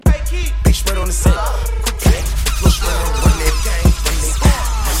the set. Look, run that gang.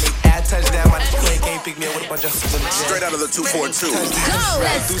 Add touchdown, my nigga can't pick me up with a bunch of straight out of the 242. Go,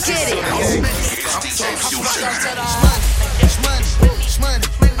 let's get it. Shmoney,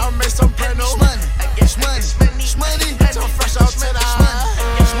 I made some brand new money. Shmoney, I'm fresh out to the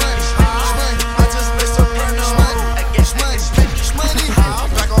Shmoney, I just made some brand new money. Shmoney,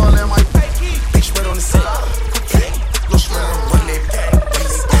 I'm back all in my big spread on the set. Look, run that gang.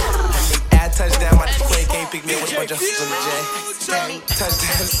 Add touchdown, my nigga can't pick me up with a bunch of touchdown,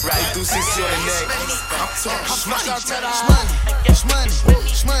 right through 60 on the neck. I'm fresh out to the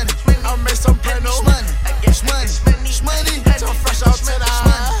Shmoney, I made some brand new money. Shmoney, I'm fresh out to the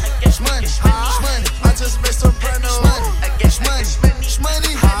Shmoney, I just made some brand new money.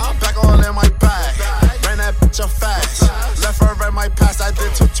 Shmoney, I'm back all in my bag. Ran that bitch up fast. Left her at my pass, I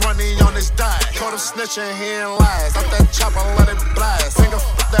did 220 on this die. Caught him snitching, he ain't lies. Out that chopper, let it blast. Finger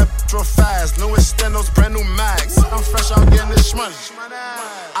that bitch real fast. New extendos, brand new mags. I'm fresh out getting this money.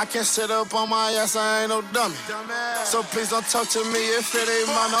 I can't sit up on my ass, I ain't no dummy. So please don't talk to me if it ain't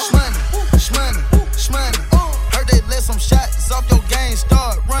my no. Shmoney. Heard they let some shots off your game,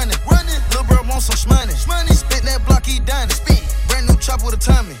 start running. Lil' bro want some shmoney. Spit that block, he done it. Brand new chop with a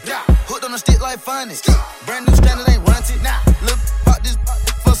tummy. Hooked on a stick like funny. Brand new standard ain't runty. Look, pop this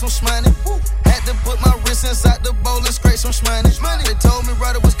for some shmoney. Had to put my wrist inside the bowl and scrape some shmoney. They told me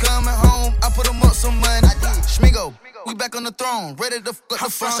brother was coming home, I put him up some money. Schmigo, we back on the throne, ready to fuck the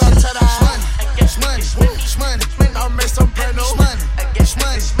front. Shmoney, I made some brand new money.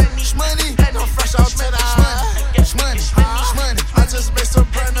 Shmoney, I'm fresh out to the Shmoney, I just made some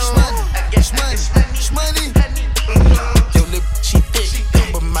brand new money. Shmoney, yo lip she thick,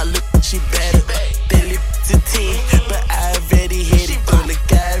 but my lip she better. That lip to 10, but I already hit it though.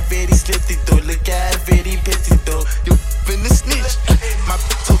 Look, I already slipped it though. Look, I already pissed it though. You finna snitch, my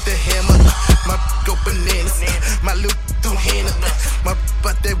told the hammer, my go bananas, my lip don't handle, my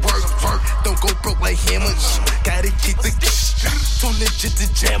but that work, don't go broke like hammer. Gotta keep the too legit to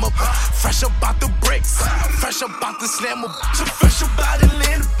jam up. Fresh up out the bricks, fresh up out the slammer. Fresh up out the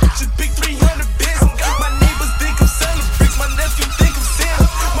land, bitch, big 300 bits. My neighbors think I'm selling bricks, my nephew think I'm Santa.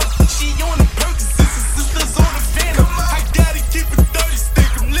 My she on the Percocets, sisters on the Phantom. I gotta keep it 30 stick,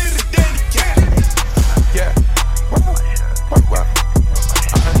 I'm litter than the cat. Yeah,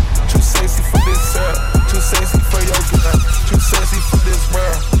 too sexy for this too sexy for your girl, too sexy for this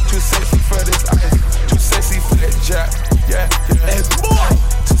world, too sexy for this ice, too sexy for that jack. Yeah.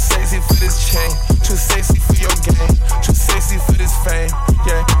 Too sexy for this chain, too sexy for your game, too sexy for this fame.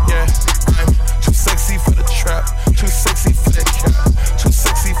 Yeah. I'm too sexy for the trap, too sexy for that cap, too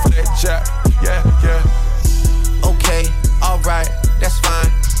sexy for that jack. Yeah. Okay, alright, that's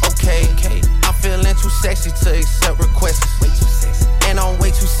fine. Okay, I'm feeling too sexy to accept requests. Way too sexy. And I'm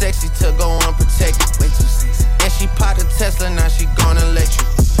way too sexy to go unprotected. Way too sexy. And she popped a Tesla, now she gonna let you.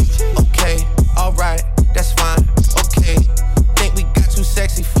 Okay, alright, that's fine. Okay, think we got too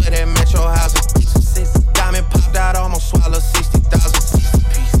sexy for that metro housing. Diamond popped out, almost swallowed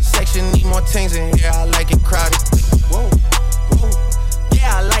 60,000. Section need more things in here, I like it crowded. Whoa.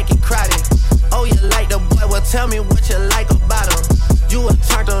 Yeah, I like it crowded. Oh, you like the boy, well tell me what you like about him. You a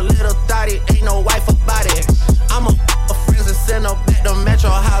turned a little thotty, ain't no wife about it. I'm a friends and send her back to metro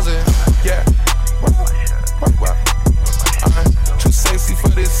housing. Yeah. Too sexy for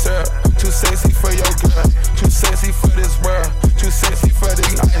this too sexy for your girl, too sexy for this world, too sexy for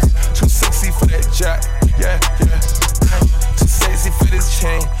this life, too sexy for that jack. Yeah. Too sexy for this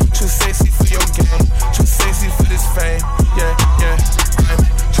chain, too sexy for your game, too sexy for this fame. Yeah.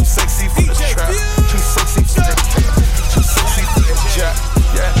 Too sexy for the trap, too sexy for that cap, too sexy for that jack.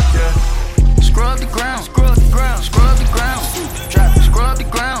 Yeah. Scrub the ground, scrub the ground, scrub the ground, scrub the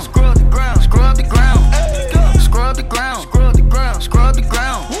ground, scrub the ground, scrub the ground, scrub the ground, scrub the ground, scrub the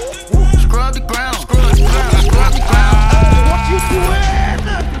ground, scrub the ground, scrub the ground, scrub the ground.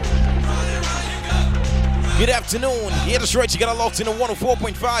 Good afternoon. Yeah, that's right. You got locked in on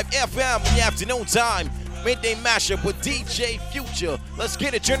 104.5 FM in the afternoon time. Midday mashup with DJ Future. Let's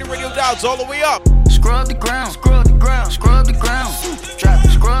get it. Turn the radio dials all the way up. Scrub the ground, scrub the ground, scrub the ground,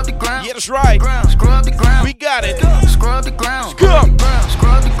 scrub the ground. Yeah, that's right. Scrub the ground. We got it. Scrub the ground. Scrub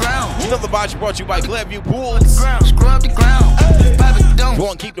the ground. Another botch brought to you by Clearview Pools. Scrub the ground. Go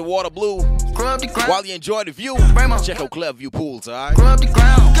and keep the water blue. Scrub the ground. While you enjoy the view, check out Clearview Pools, alright? Scrub the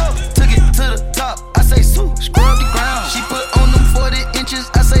ground. Took it to the top. I say, scrub the ground. She put on them 40 inches.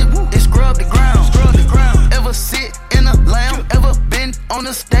 I say, woo. It's scrub the ground. Scrub the ground. Ever sit in a lamb? Ever been on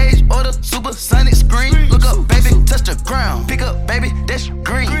the stage or the supersonic screen? Look up, baby, touch the ground. Pick up, baby, that's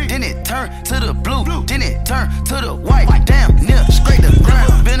green. Then it turn to the blue. Then it turn to the white. Damn, near scrape the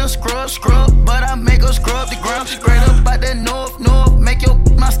ground. Been a scrub scrub, but I make her scrub the ground. Straight up out that north, make your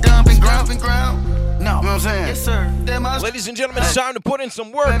my stomping ground. No, you know what I'm saying? Yes, sir. Ladies and gentlemen, it's time to put in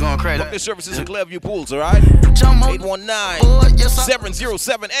some work. Going crazy. Book their services at Clearview Pools, all right?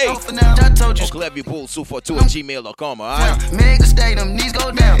 819-7078. Clearview Pools 242@gmail.com, all right? Make the stadium, knees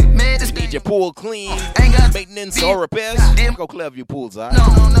go down. Need your pool clean, maintenance or repairs? Go Clearview Pools, all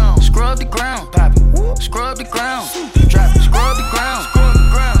right? No. Scrub the ground, pop it. Scrub the ground, drop it. Scrub the ground, scrub the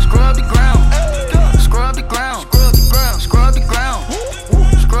ground, scrub the ground, scrub the ground, scrub the ground, scrub the ground,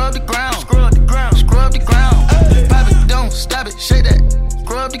 scrub the ground, scrub the ground, scrub the ground. Pop it, don't stop it, shake that.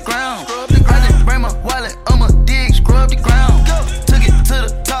 Scrub the ground. I didn't bring my wallet, I'ma dig. Scrub the ground. Took it to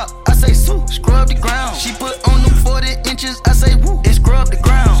the top, I say Sue. Scrub the ground. She put on them 40 inches, I say woo. It scrub the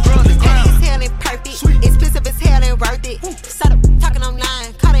ground. Scrub the ground. It's hell and perfect. Expensive as hell and worth it. Start up talking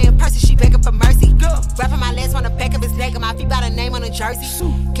online, caught her in person, she begging for mercy. Wrapping my legs on the back of his leg, and my feet by the name on the jersey.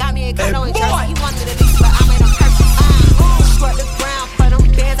 Got me a condo in Jersey. He wanted me to leave, but I made him perfect. Scrub the ground for them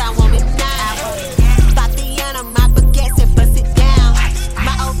bands, I want it now. Stop the end of my baguettes and bust it down.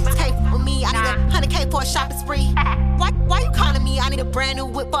 My old tape with me, I need a 100K for a shopping spree. Why you calling me? I need a brand new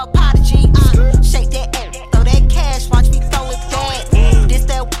whip for Apology. Shake that ass, throw that cash, watch me throw it back. This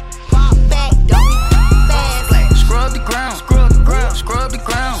that walk back, don't be fast. Scrub the ground, scrub the ground, scrub the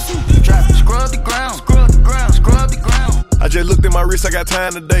ground. Drop it, scrub the ground, scrub the ground, scrub the ground. I just looked at my wrist, I got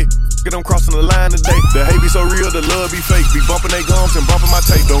time today. Get them crossing the line today. The hate be so real, the love be fake. Be bumping they gums and bumping my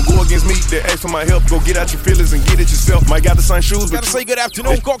tape. Don't go against me, they ask for my help. Go get out your feelings and get it yourself. Might got the same shoes, but Gotta say good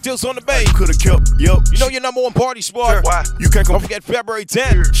afternoon, Cocktails on the Bay. you could've kept, yup. You know your number one party spot. Why? You can't Don't come forget February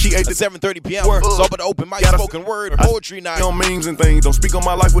 10th. She ate at the 7:30 p.m. Word. It's up at the open mic, Gotta- spoken word, poetry night. on memes and things. Don't speak on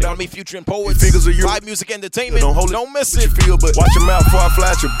my life without Without me featuring poets, Figures of you. live music, entertainment. Don't hold it. Don't miss What it. you feel, but watch your mouth before I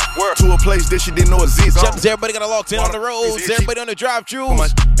fly at you. To a place that you didn't know exists. Shout out to everybody got locked in on the roads, everybody on the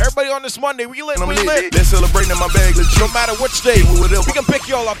drive-thrus, everybody on this Monday. We lit, we lit. Let's celebrate in my bag, let's No matter which day, Whatever. we can pick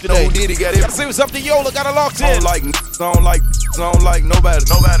y'all up No today. Diddy got it. Gotta say what's up to Yola, got it locked I in. don't like nobody.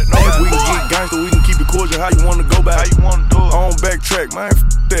 If we can get gangster, we can keep it cordial. How you wanna go back? How you wanna do it? I don't backtrack, man.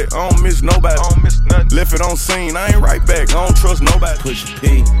 That. I don't miss nobody. I don't miss nothing. Left it on scene, I ain't right back. I don't trust nobody. Push a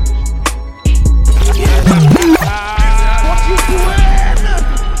P.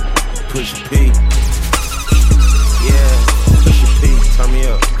 Push a P. Yeah, push a P. Turn me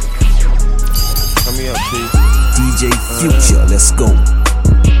up. Turn me up, P. DJ Future, let's go.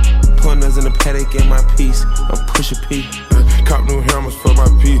 Pointers in the paddock in my piece. I'm push a P. Cop new hammers for my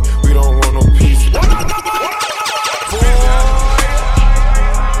P. We don't want no peace.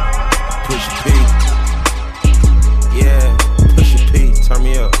 Push a P. Yeah, push a P. Turn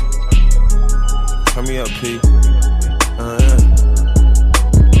me up. Turn me up, P.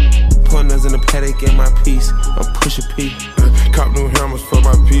 Pointers in the paddock in my piece. I'm push a P. Cop new hammers for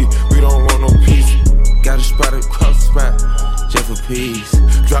my P. We don't want no peace. Got a spot across the spot. Just for peace.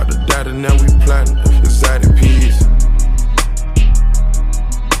 Drop the data, now we plotting exotic peas.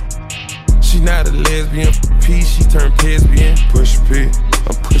 She not a lesbian, P, she turned lesbian. Push a P.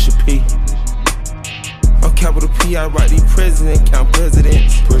 I'm push a P. On capital P, I write these president, count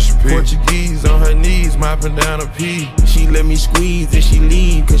presidents. Push a P. Portuguese on her knees, mopping down a P. She let me squeeze and she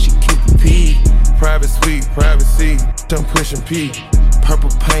leave, cause she keep a P. Private suite, privacy, I'm pushing P. Purple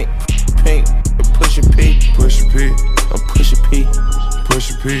paint, pink, push a P. Push a P. I'm push a P. Push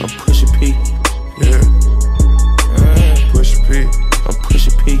a P. I'm push a P. Yeah. Push a P. I'm push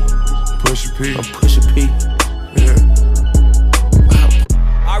a P. Push a P. I'm push a P. Yeah.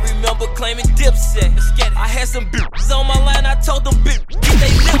 I remember claiming Dipset. I had some bitches on my line, I told them bitch,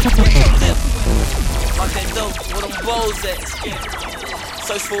 they live. Lock that dope, where them bows at?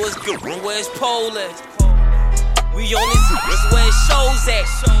 Search for his good, where his pole at? We on his where his shows at.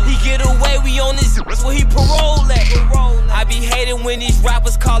 He get away, we on his where he parole at. I be hating when these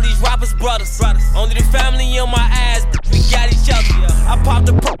rappers call these rappers brothers. Only the family in my eyes, we got each other. I popped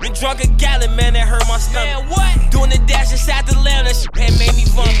a perk and drunk a gallon, man, that hurt my stomach. Man, what? Doing the dash inside the land, that shit had made me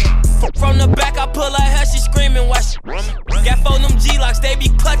vomit. From the back, I pull her hair, she screaming, why she got 4 them G-locks, they be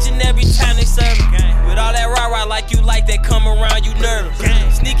clutching every time they serve it. With all that rah-rah like you like that, come around, you nervous.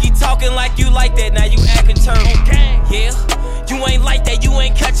 Sneaky talking like you like that, now you acting turtle. Yeah, you ain't like that, you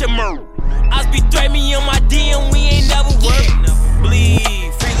ain't catch a murder. I be threatening me on my DM, we ain't never worked. Bleed,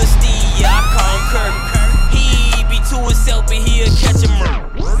 free the Steve, yeah, I call him Kirby. He be to himself and he'll catch a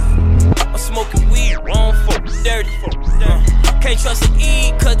murder. I'm smoking weed, wrong fuck, dirty. Can't trust an E,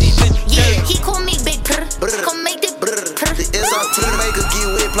 cause these bitches dirty. Yeah, he call me Big Purr. Come make the purr. The SRT makers get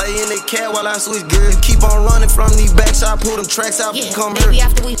wet, play in the cat while I switch gears. Keep on running from these backs, I pull them tracks out, Yeah, become baby, hurt.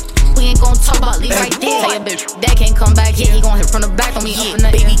 after we We ain't gon' talk about leave right there. Tell your bitch that can't come back here. He gon' hit from the back on me up in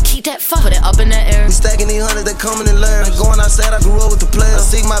the air. Baby, keep that fuck, put it up in the air. We stacking these hundreds, they coming in large. Going outside, I grew up with the players. I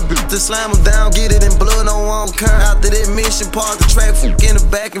seek my bitch to slam them down, get it in blood, no one care. After that mission, park the track, in the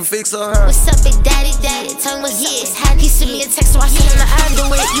back and fix her. What's up, big daddy, daddy? Tell me what's his. He sent me a text, so I sent him the ad the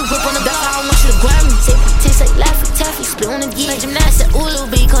way you grip on the back. I don't want you to grab me. Taste like Laffy Taffy, spit on the gear. Gymnastics, ooh, little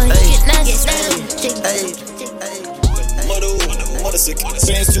B, cause he get nasty. Mother sick,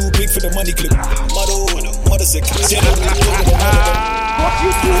 fans too big for the money clip. Mother sick,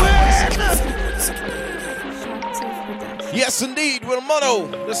 Yes, indeed, with a motto.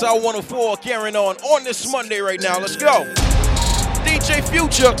 This is our 104 carrying on this Monday right now. Let's go. DJ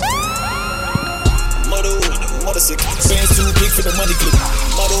Future. Mother sick, fans too big for the money clip.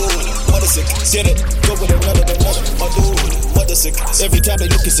 Mother sick, said it, go with another. Mother sick, every time they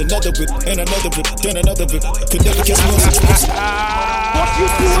look, it's another bit, and another bit, then another bit. Could never catch me on some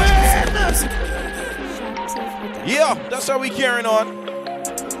Yeah, that's how we carrying on.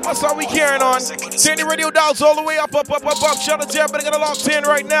 That's how we carrying on. Turn the radio dials all the way up. Shout out to everybody got a locked in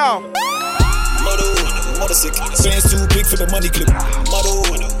right now. Mother sick, fans too big for the money clip.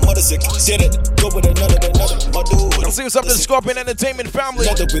 Mother sick, said it, go with another. Let's see what's up to the Scorpion Entertainment family.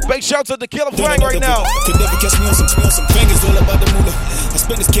 Big shouts out to Killer Flang right now. Could never catch me on some fingers all about the moolah. I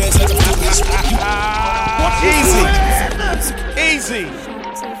spend this cash like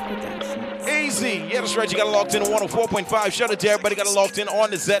Easy. Yeah, that's right. You got locked in on 104.5. Shout out to everybody got locked in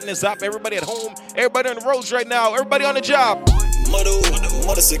on the Zet and this app. Everybody at home, everybody on the roads right now, everybody on the job.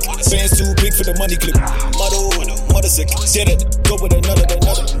 Mother sick, fans too big for the money clip. Mother sick, said it, go with another.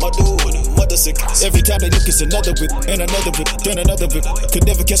 Mother sick, every time they look, it's another bit, and another bit, then another bit. Could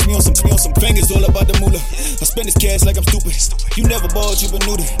never catch me on some fingers all about the moolah. I spend this cash like I'm stupid. You never balled, you been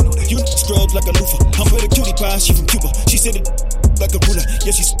neutered. You scrubbed like a loofah. I'm with a cutie pie, she from Cuba. She said it like a ruler.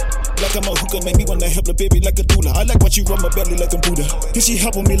 Yeah, she's like I'm a hooker. Make me wanna help the baby like a doula. I like what you run my belly like a Buddha. And she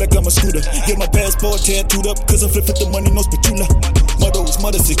helping me like I'm a scooter. Get my passport tattooed up, cause I flip with the money, no spatula.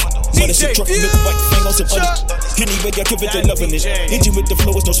 Mother sick, truck with white thing on some other. Anyway, I give it, they loving it. Engine with the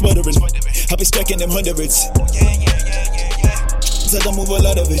flow, is no smothering. I been stacking them hundreds. Said I move a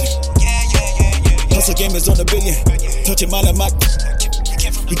lot of it. Hustle game is on a billion. Touching mine and my.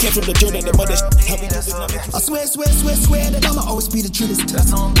 We came from the Jordan, the mother. How we do it now? I swear that I'ma always be the truest.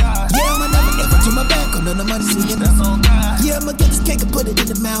 That's on God. Yeah, I'ma never ever turn my back on none of my singing. That's on God. Yeah, I'ma get this cake and put it in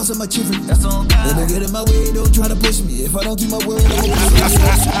the mouths of my children. That's on God. They don't get in my way, don't try to push me. If I don't keep my word, I'ma be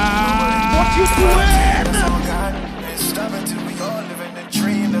what you swear. That's on God. It's stopping till we all living the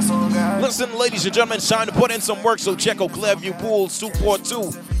dream. That's on God. Listen, ladies and gentlemen, it's time to put in some work. So check out Clearview Pools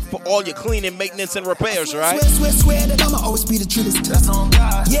 242. For all your cleaning, maintenance, and repairs, right? Swear that I'ma always be the truest. That's on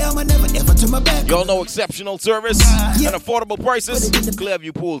God. Yeah, I'ma never ever turn my back. Y'all know exceptional service and affordable prices.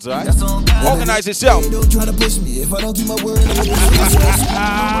 Clearview Pools, right? Organize yourself. Don't try to push me if I don't keep my word.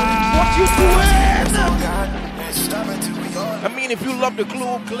 I mean, if you love the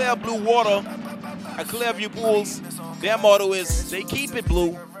clear blue water at Clearview Pools, their motto is they keep it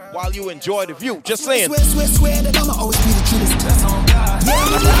blue while you enjoy the view. Just saying. Swear that I'ma always be the truest. That's on God.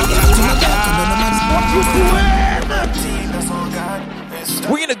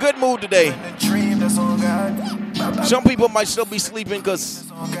 We're in a good mood today. Some people might still be sleeping because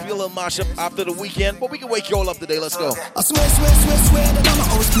you feel a little mash up after the weekend, but we can wake you all up today. Let's go. I swear that I'ma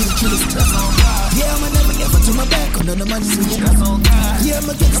always be the truest. Yeah, I'ma never ever turn my back on none of my singing. Yeah,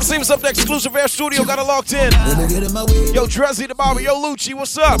 I'ma get see what's up. The exclusive Air Studio got it locked in. Yo, Drizzy the Barber. Yo, Lucci,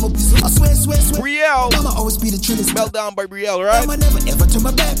 what's up? I swear, Brielle. I'ma always be the truest. Meltdown by Brielle, right? I'ma never ever turn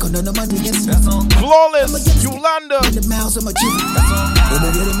my back on none of my niggas. Flawless, Yolanda. In the mouths of my children. They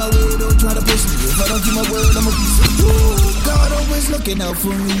don't get in my way, don't try to push me. If I don't keep my word, I'ma be so. God always looking out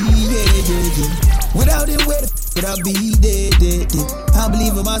for me, yeah. Without him, where the would I be dead. I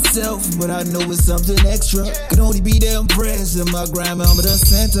believe in myself, but I know it's something extra. Can only be there impressed in my grandmama the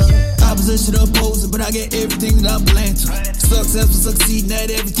center. Opposition opposing, but I get everything that I plan to. Successful succeeding at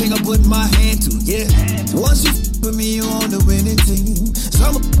everything I put my hand to, yeah. Once you with me, you on the winning team. So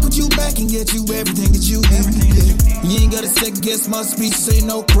I'ma put you back and get you everything that you need, yeah. You ain't gotta second guess my speech, say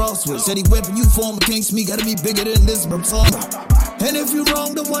no crosswords. Said he weapon you form against me, gotta be bigger than this, performer. And if you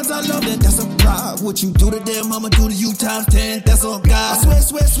wrong, the ones I love, that's a pride. What you do to them, I'ma do to you times 10. That's on God. I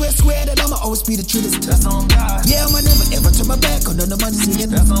swear that I'ma always be the truest. That's on God. Yeah, I'ma never ever turn my back on none of my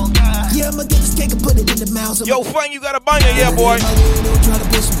singing. That's on God. Yeah, I'ma get this cake and put it in the mouths of yo, Fang, you got a banger, yeah, boy. Don't try to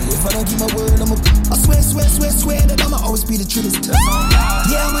push me. If I don't keep my word, I swear that I'ma always be the truest. That's on God.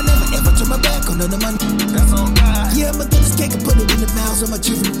 Yeah, I'ma never ever turn my back on none of my. That's on God. Yeah, I'ma get this cake and put it in the mouths of my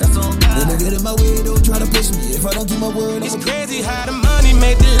children. That's on God. When I get in my way, don't try to push me. If I don't keep my word, it's crazy how the money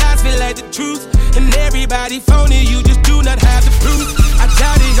make the lies feel like the truth. And everybody phony, you just do not have the proof. I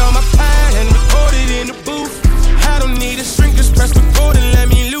doubt it on my pad and recorded in the booth. I don't need a shrink, just press record and let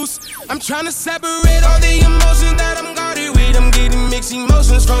me loose. I'm trying to separate all the emotions that I'm guarded with. I'm getting mixed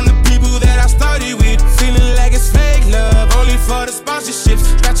emotions from the people that I started with. Feeling like it's fake love, only for the sponsorships.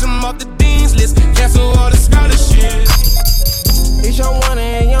 Scratch them off the dean's list, cancel all the scholarships. It's your one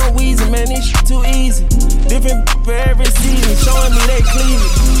and young Weezy, man, this shit too easy. Different for every season, showing me they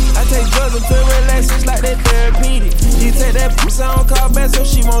cleavage. I take drugs and feel relaxed, it's like they therapeutic. She take that pussy on call back so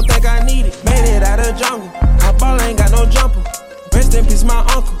she won't think I need it. Made it out of the jungle, my ball ain't got no jumper. Rest in peace, my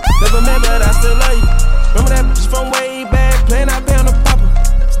uncle. Never met, but I still love you. Remember that bitch from way back, playing out on the popper.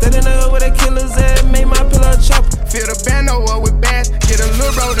 Stayed in the hood with a killer's head, made my pillow chopper. Fill the bando up with bass, get a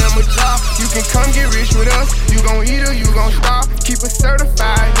little bro them a job. You can come get rich with us, you gon' eat or you gon' starve. Keep it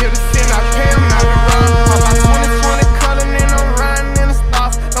certified, here to sin, I pay them not to run. Pop out 2020 color, and I'm riding in the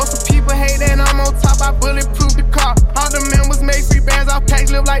stars. Those some people hate that I'm on top, I bulletproof the car. All the members make free bands, all packs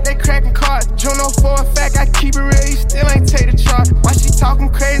live like they cracking cards. Juno for a fact, I keep it real, you still ain't take the charge. Why she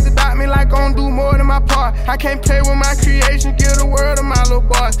talking crazy about me like gon' do more than my part? I can't play with my creation, give the world to my little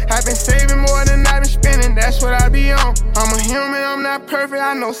boys. I've been saving more than I've been spending, that's what I be on. I'm a human, I'm not perfect,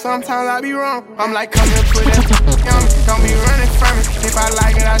 I know sometimes I be wrong. I'm like, come here, put that on me, don't be running from me. If I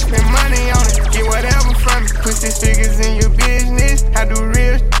like it, I spend money on it, get whatever from me. Put 6 figures in your business, I do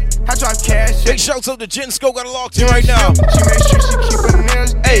real I drop cash. Big shouts out to Jinsko, got it locked in right now. She make sure she keep her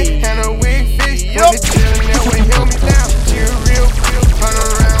nails dead, and her wig fixed. When the chillin' that way held me down. She a real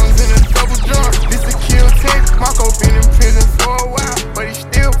 100 rounds in a double drum. This a kill take. Marco been in prison for a while, but he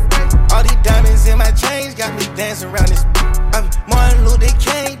still fake. All these diamonds in my chains got me dancing around this. I'm Martin Luther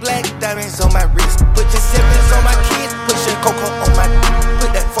King, black diamonds on my wrist. Put your siblings on my kids, put your cocoa on my.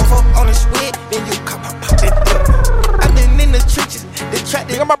 Put that fofo on the switch, then you pop that dip. I've been in the trenches.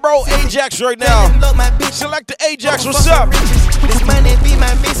 You got my bro Ajax right now. Select the Ajax, what's up? This money be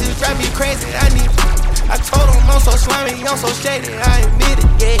my missus, drive me crazy. I told him I'm so slimy, I'm so shady. I admit it,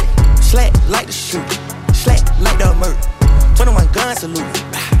 yeah. Slack like the shoot, slack like the murder. 21 gun salute,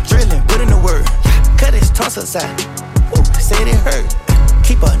 drilling, put in the word. Cut his tonsils out, said it hurt.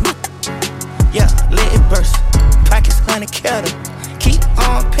 Keep a new, yeah, let it burst. Pockets 100 kettle, keep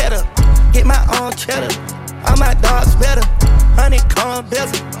on pedal. Get my own cheddar, all my dogs better. Honeycomb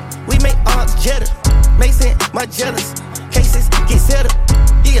bezel, we make arms jetter. Mason, my jealous, cases get settled.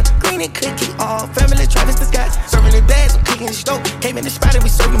 Yeah, green and cookie, all family Travis the Scotch. Serving the bags, I'm cooking the stove. Came in the spot and we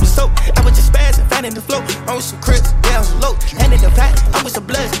serving the soap. I was just spazzing, finding the flow. I'm with some crips, yeah, I'm some low. Handing the pack, I'm with some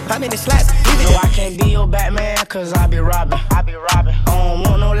bloods, I'm in the slots. No, I can't be your Batman, cause I be robbing. I don't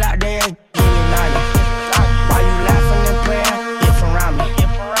want no lockdown, give me nothing. Why you laughing and playing? If around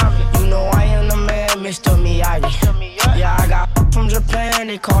me. You know I am the man, Mr. Miyagi. Yeah, I got from Japan,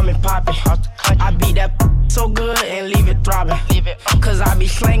 they call me Poppy. I beat that so good and leave it throbbing. Cause I be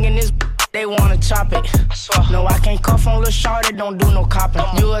slanging this, they wanna chop it. No, I can't cuff on Lil' Shorty, don't do no copping.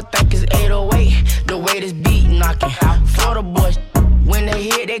 You would think it's 808, the way this beat knocking. Florida boys, when they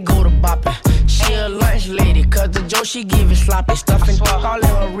hit, they go to bopping. She a lunch lady, cause the Joe she give it sloppy. Stuffing all in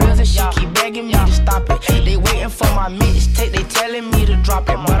her reels and she keep begging me to stop it. They waiting for my mixtape, they telling me to drop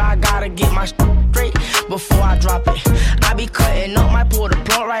it. But I gotta get my straight before I drop it. I be cutting up, might pull the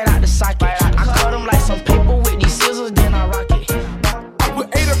plug right out the socket. I cut them like some paper with these scissors, then I rock it. I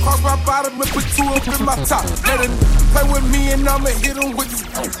put 8 across my bottom and put 2 up in my top. Let him play with me and I'ma hit him with this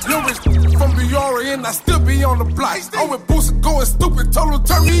lyrics from Biora and I still be on the block. I'm with Boosie going stupid, told him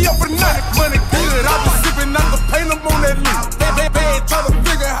turn me up a night. Money good, I was sipping out the paint, I'm on that list. Bad, try to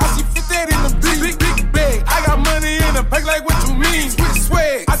figure how she fit that in the big bag. I got money in the bank, like what you mean? Switch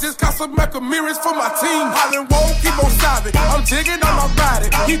swag, I just got some Mac mirrors for my team. Holland won't keep on stopping, I'm jigging on my body.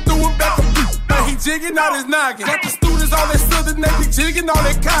 He threw it back a beat, now he jigging out his noggin. Got the students all that southern, they be jigging all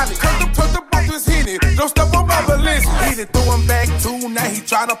that college. Turn the box was hit it, don't step on my balance. He done threw him back 2, now he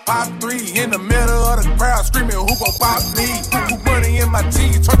tryna pop 3. In the middle of the crowd, screaming, who gon' pop me? Who money in my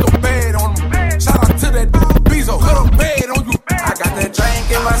jeans, turn the bed on him. Shout out to that Bezo, put a bed on you. I got that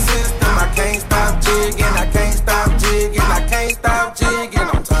drink in my system, I can't stop jigging, I can't stop jigging, I can't stop jigging.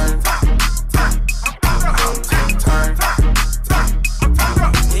 I'm turned.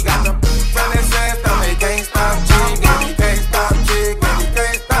 He got the from that system, he can't stop jigging, he can't stop jigging, he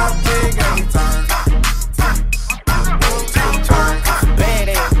can't stop jigging. He turned. Bad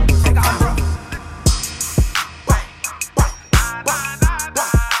ass.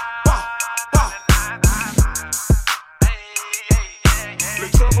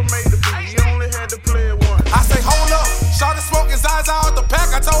 Shawty smoke his eyes out the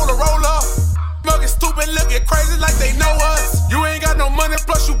pack, I told her roll up. Smoking stupid, looking crazy like they know us. You ain't got no money,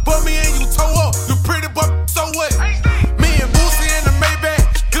 plus you bum me and you toe up. You pretty but so what? Me and Boosie in the Maybach,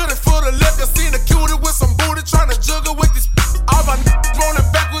 good and full of liquor. Seen a cutie with some booty, tryna juggle with this. All my rolling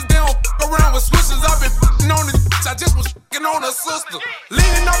backwards, they don't around with switches. I been on this bitch, I just was on her sister.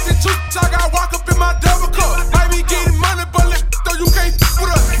 Leaning off the juice, I got walk up in my double cup. Might be getting money, but though you can't with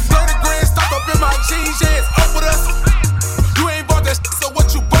us. 30 grand stuck up in my jeans, yeah, it's up with us. You ain't bought that shit, so what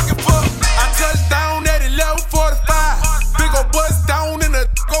you bucking for? I touched down at 11:45. Big ol' buzz down in the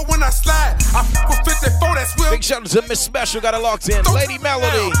go when I slide. I f with 54, that's real. Big shout out to Miss Special, got it locked in. Lady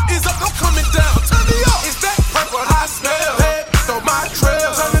Melody. Is up, I'm coming down. Turn me up. Is that purple hot smell? Head on my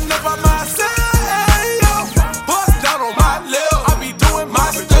trail. Turning up on myself. Bust down on my lip. I be doing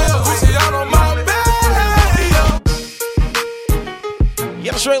my still. Pushing out on my bed.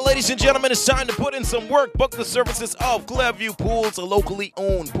 Yeah, that's right, ladies and gentlemen. It's time to put in some work. Book the services of Clearview Pools, a locally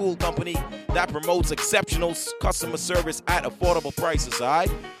owned pool company that promotes exceptional customer service at affordable prices, all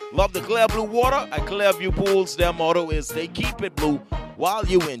right? Love the clear blue water at Clearview Pools. Their motto is they keep it blue while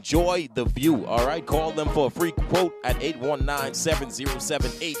you enjoy the view, all right? Call them for a free quote at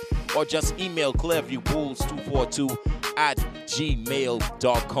 819-7078 or just email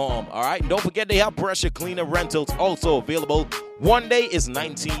clearviewpools242@gmail.com, all right? And don't forget they have pressure cleaner rentals also available. 1 day is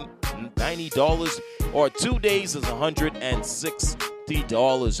 $90 or 2 days is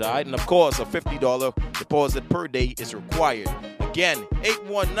 $160, all right? And of course, a $50 deposit per day is required. Again,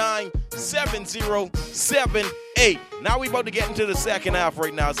 819-7078. Now we about to get into the second half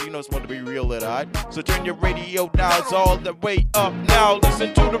right now, so you know it's about to be real lit, all right? So turn your radio dials all the way up now.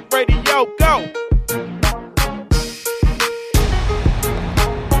 Listen to the radio, go!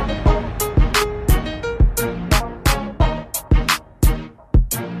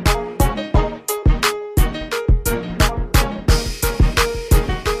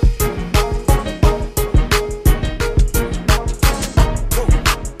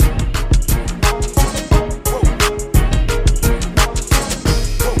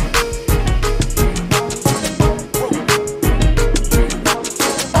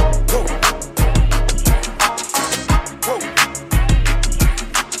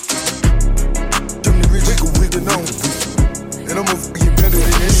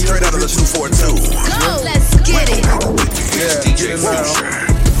 Straight out of the 242. Go, let's get it. Yeah, DJ Future.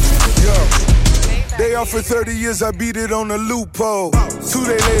 Yo, they off for 30 years, I beat it on the loophole. 2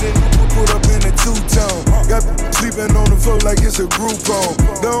 days later, put up in a two-tone. Got sleeping on the floor like it's a group home.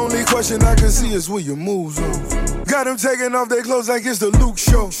 The only question I can see is where your moves on. Got them taking off their clothes like it's the Luke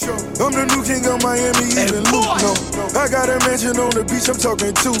show. I'm the new king of Miami, even Luke know. I got a mansion on the beach, I'm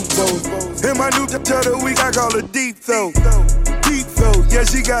talking two boats. And my new touch of the week, I call it deep throat. Deep throat, yeah,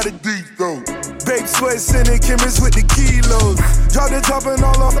 she got a deep throat. Babe sweat, sending chemists with the kilos. Drop the top and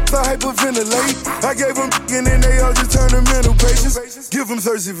all off the hyperventilate. I gave them and then they all just turned to mental patients. Give them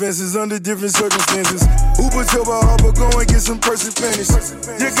thirsty fences under different circumstances. Uber to my harbor, go and get some person panties.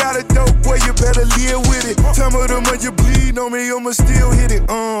 You got a dope boy, you better live with it. Time of the month you bleed on me, I'ma still hit it.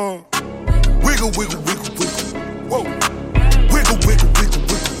 Wiggle, wiggle, wiggle, wiggle. Whoa. Wiggle, wiggle, wiggle,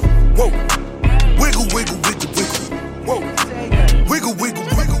 wiggle. Whoa. Wiggle, wiggle, wiggle, wiggle. Whoa. Wiggle, wiggle,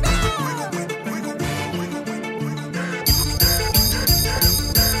 wiggle.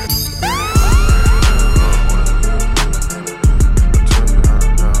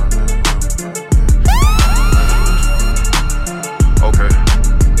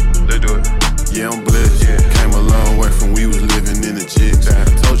 Yeah, I'm blessed. Yeah. Came a long way from we was living in the chicks.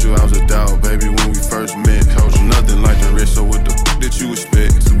 Told you I was a dog, baby, when we first met. Told you nothing like the rest, so what the that you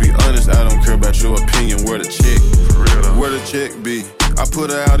expect? To be honest, I don't care about your opinion. Where the check? For real though. Where the check be? I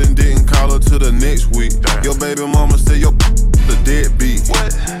put her out and didn't call her till the next week. Damn. Your baby mama said your the deadbeat.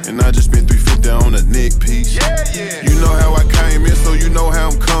 What? And I just spent $350 on a neck piece. Yeah, yeah. You know how I came in, so you know how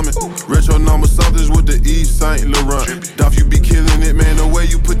I'm coming. Ooh. Retro number somethings with the East St. Laurent. Dolph, you be killing it, man, the way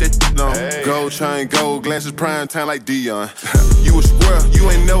you put that on. Hey. Gold chain, gold glasses, prime time like Dion. You a square, you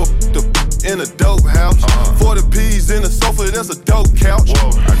ain't never in a dope house. 40 P's in a sofa, that's a dope couch.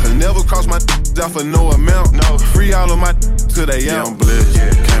 Whoa. I could never cross my out for no amount. No. Free all of my till they out. I'm blessed. Yeah.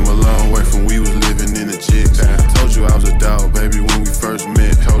 Came a long way from we was living in the chicks. Told you I was a dog, baby, when we first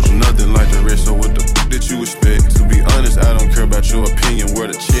met. Told you nothing like the rest, so what the that you expect? To be honest, I don't care about your opinion. Where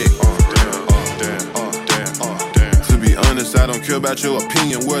the check? Damn. To be honest, I don't care about your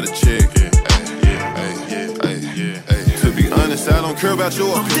opinion. Where the check? To be honest, I don't care about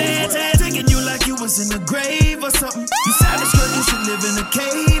your opinion. I'm taking you like you was in the grave or something. You savage girl, you should live in a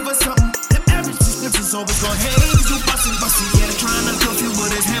cave or something. Them average is always gonna hate you, bustin'. Yeah, they're trying to cuff you,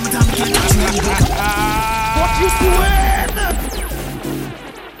 but it's hammer time to get you. What you swear?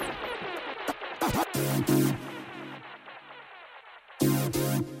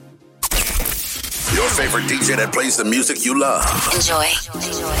 DJ that plays the music you love. Enjoy.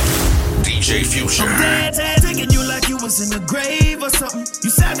 DJ Future. I'm dead, taking you like you was in the grave or something.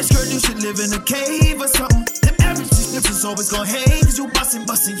 You savage girl, you should live in a cave or something. Them average sniffers always gon' hate, cause you bustin',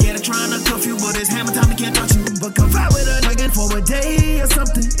 yeah, they're trying to cuff you, but it's hammer time, they can't touch you. But come fight with a nugget for a day or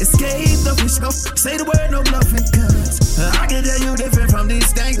something. Escape the fish off, say the word, no bluffing, cause I can tell you different from these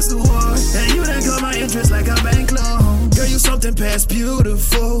stanks who are. And you done call my interest like a bank loan. Girl, you something past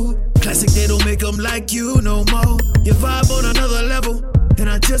beautiful. Classic, they don't make them like you no more. You vibe on another level. And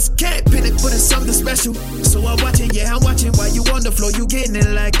I just can't pin it, but it's something special. So I'm watching, yeah, I'm watching while you on the floor, you getting it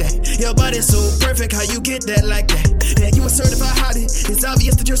like that. Your body's so perfect, how you get that like that. And you a certified hottie, it's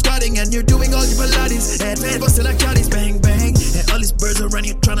obvious that you're squatting and you're doing all your Pilates. And man, bustin' like Johnny's, bang, bang. And all these birds around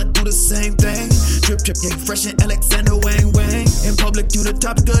you trying to do the same thing. Trip, trip, yeah, fresh and Alexander Wang, Wang. In public, you the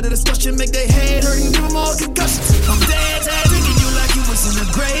topic of the discussion, make they head hurting, give them all concussions. I'm dead, thinking you like you was in the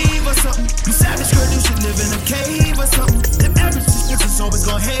grave or something. You savage girl, you should live in a cave or something. Them average is always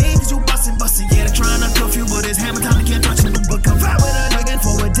gon' hate, cause you bustin', yeah, they're trying to cuff you, but it's hammer time, they can't touch you. But come fight with a nugget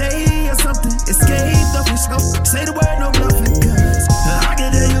for a day or something. Escape the fish off, say the word, no bluffing, cause I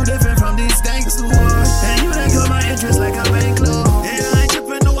can tell you different from these stanks who are. And you done got my interest like a bank loan. And I ain't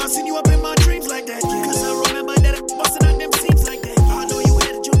trippin', no, I seen you up in my dreams like that, yeah. Cause I remember that I bustin' out them seams like that. I know you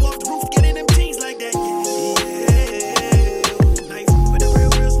had to jump off the roof, get in them jeans like that, yeah. Nice, but the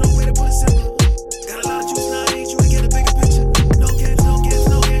real is no way to put it simple. Got a lot of juice, now I need you to get a bigger picture. No games,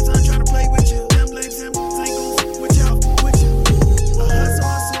 I'm trying to play with you. Them labels, them ain't gon' fuck with y'all, with you.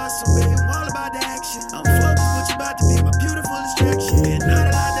 Hustle, baby, I'm all about the action. I'm fucking what you about to be, my beautiful distraction. And not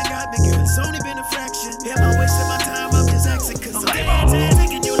a lot that got me, girl, it's only been a fraction. Yeah, I'm wasting my time, I'm just asking, cause I'm dead,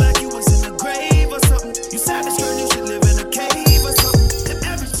 taking you like you was in the grave or something. You savage girl, you should live in a cave or something. Them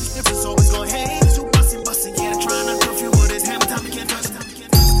average difference always gon' hate, cause you bustin', yeah, they're trying to cuff you, but it's hammer time, you can't touch them.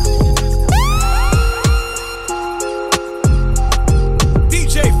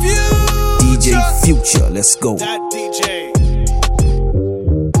 DJ Future, let's go. That DJ.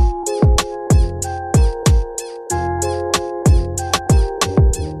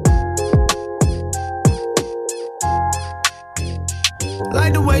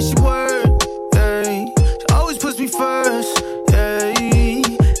 Like the way she work, yeah. She always puts me first, yeah.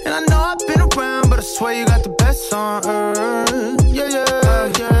 And I know I've been around, but I swear you got the best on earth, yeah.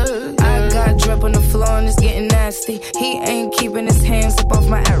 I got drip on the floor and it's getting nasty. He ain't keeping his hands up off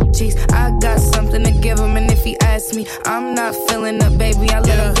my arrow cheeks. I got something to give him, and if he asks me, I'm not filling up, baby, I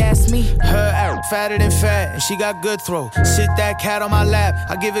let him gas me. Her arrow fatter than fat, and she got good throw. Sit that cat on my lap,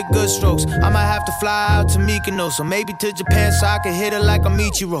 I give it good strokes. I might have to fly out to Mykonos, or maybe to Japan so I can hit her like a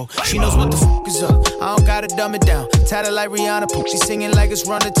Michiro. She knows what the fuck is up, I don't gotta dumb it down. Tatted like Rihanna, she singing like it's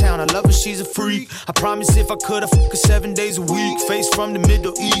run to town. I love her, she's a freak. I promise if I could, I'd fuck her 7 days a week. Face from the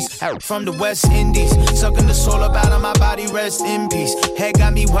Middle East, arrow from the West Indies. Sucking the soul up out of my body, rest in peace. Head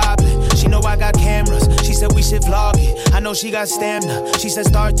got me wobbling, she know I got cameras. She said we should vlog it, I know she got stamina. She said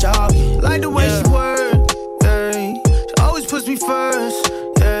start jogging. Like the way she work, yeah. She always puts me first,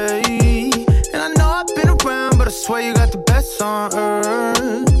 yeah. And I know I've been around, but I swear you got the best on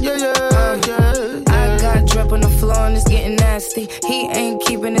earth, yeah. I got drip on the floor and it's getting nasty. He ain't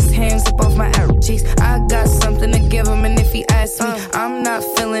keeping his hands up off my arrow cheeks. I got something to give him, and if he asks me, I'm not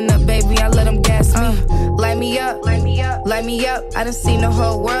filling up, baby, I let him gas me. Light me up, light me up, light me up. I done seen the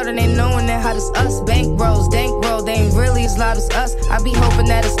whole world and they knowing that hot as us. Bank rolls, dank roll, they ain't really as loud as us. I be hoping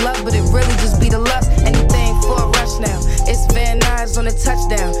that it's love, but it really just be the lust. Anything for a rush now. It's Van Nuys on a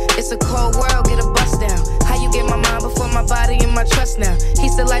touchdown. It's a cold world, get a bust down. How you get my mind before my body and my trust now? He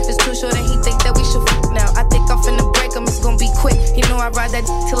said life is too short and he think that we should fuck now. I think I'm finna break him, it's gonna be quick. He know I ride that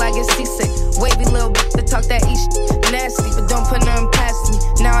till I get seasick. Wavy little bitch to talk that east nasty, but don't put nothing past me.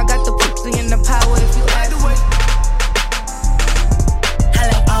 Now I got the pussy and the power if you ask me. I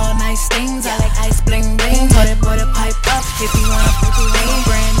like all nice things, I like ice bling bling. Put it pipe up if you wanna put the ring.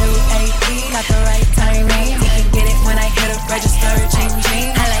 Brand new AP, got the right timing. You can get it when I hit a register, ching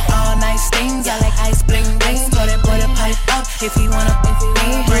ching. I like all nice things, I like ice bling bling. Put it pipe up if you wanna put the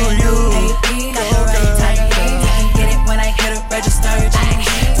ring. Brand new AP, got the right timing. You can get it when I hit a register, ching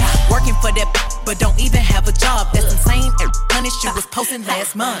ching. Working for that, but don't even have a job. That's insane. Punish you was posting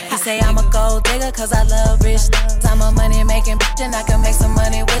last month. He say I'm a gold digger cause I love rich. I'm a money making bitch and I can make some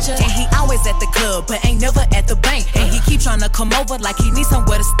money with you. And he always at the club, but ain't never at the bank. And he keep trying to come over like he needs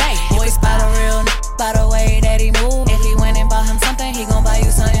somewhere to stay. Boys by the real by the way that he move. If he went and bought him something, he gon' buy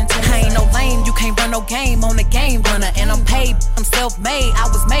you something too. I ain't no lame, you can't run no game on the game runner. And I'm paid, I'm self-made, I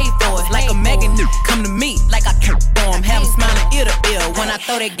was made for it. Like a Megan, come to me, like I care for him. Have him smiling ear to ear when I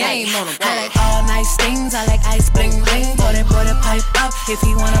throw that game on him. I like all nice things, I like ice bling bling. Pour that pipe up if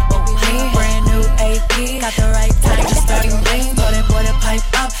he wanna boat clean. Brand new AP, got the right time, just starting bling. Pour that pipe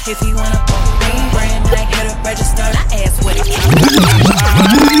up if he wanna boat clean. Brand new, hit a register, I ask what it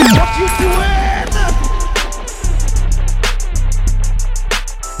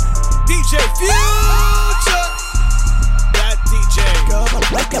DJ Future, that DJ. Go,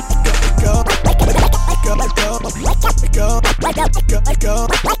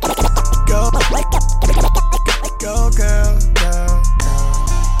 girl.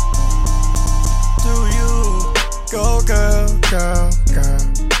 Do you go, girl?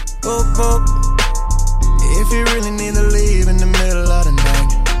 Boop. If you really need to leave in the middle of the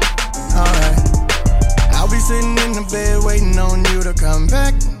night, alright. I'll be sitting in the bed waiting on you to come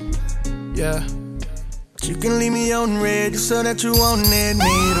back. Yeah. But you can leave me on red just so that you won't need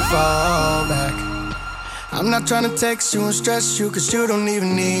me to fall back. I'm not trying to text you and stress you, cause you don't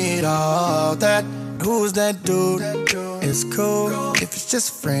even need all that. Who's that dude? It's cool if it's just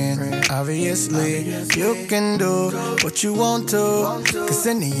a friend. Obviously, you can do what you want to, cause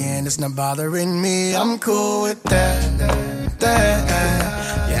in the end it's not bothering me. I'm cool with that.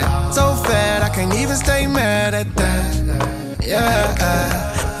 Yeah, so fat I can't even stay mad at that.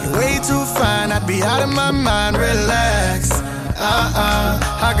 Yeah, you're way too fine, I'd be out of my mind. Relax.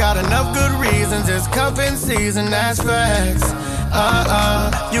 I got enough good reasons, it's cuffing season, that's facts.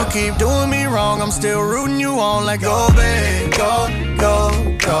 You keep doing me wrong, I'm still rooting you on like go, babe, go.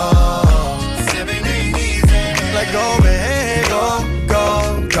 Like go, babe, go.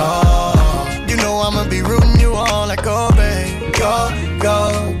 You know I'ma be rooting you on like go, babe, go.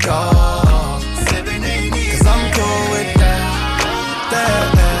 Cause I'm cool with that.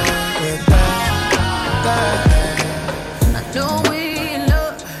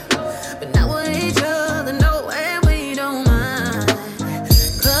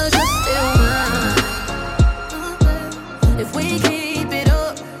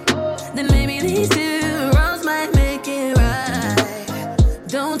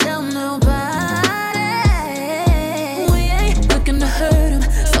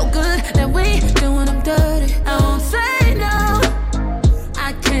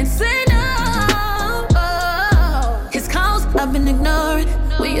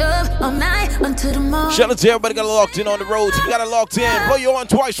 Shout out to everybody got locked in on the roads. If you got it locked in, put you on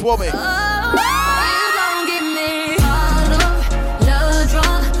twice for me.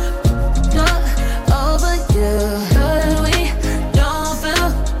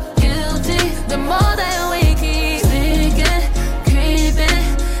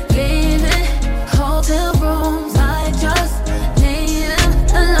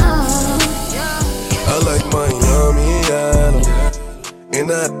 And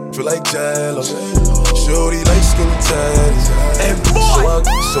I feel like Jello. Shorty like skinny tatties.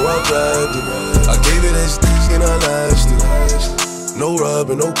 So I grabbed it. I gave it that and I lashed it. No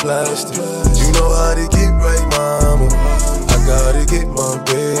rubber, no plastic. You know how to get right, mama. I gotta get my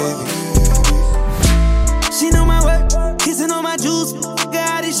baby. She know my work, kissing on my juice.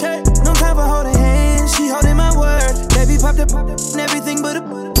 Got his shirt, no time for holding hands. She holding my word. Baby popped up and everything but a.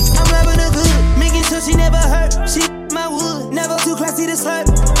 I'm loving her good, making sure she never hurt. She my wood, never too classy to slut.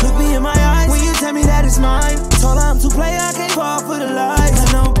 Look me in my eyes when you tell me that it's mine. Told her I'm too play, I can't fall for the lies.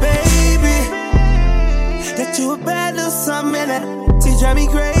 I know, baby, that you a bad little something, and that she drive me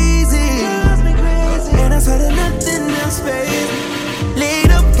crazy. And I swear to nothing else, babe.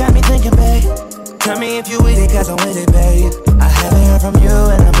 Laid up, got me thinking, babe. Tell me if you with it, cause I'm with it, babe. I haven't heard from you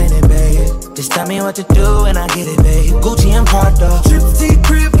and I'm in it, babe. Just tell me what to do and I get it, babe. Gucci and Prada, trip to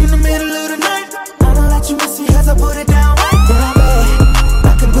crib in the middle of the night. I know that you miss me as I put it down right down, babe.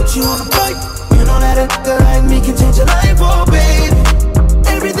 I can put you on a flight. You know that a nigga like me can change your life, oh, baby.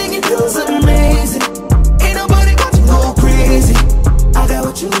 Everything you do is amazing. Ain't nobody got you go crazy. I got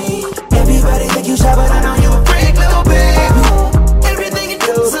what you need. Everybody think you shy, but I know you a freak, little baby. Everything you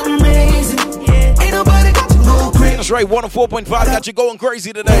do is amazing. Ain't nobody got you go crazy. That's right, 104.5 got you going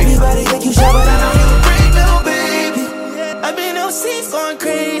crazy today. Everybody think you shy, but I know you a freak, little baby. I've been on seats going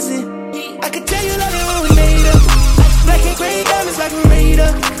crazy. I could tell you love it when we made up. Black and gray diamonds like a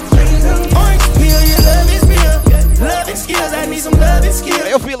radar. Orange peel, your love is real. Love and skills, I need some love and skills. How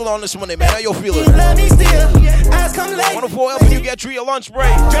you feeling on this Monday, man? How you feeling? Love me still. Eyes come late. 104 helping you get through your lunch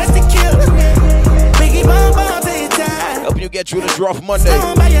break. Dress to kill. Biggie bomb bomb to your time. Helping you get through this rough Monday.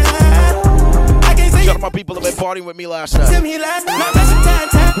 Shout out my people that been partying with me last night.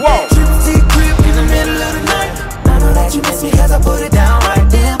 Whoa. in the middle of the night. I know that you miss me cause I put it down right.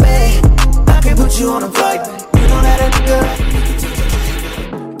 Damn, babe, I can put you on a flight. You know that a nigga.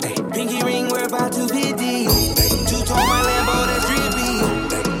 Pinky ring, we're about to be deep. Two-tone my Lambo, that's drippy.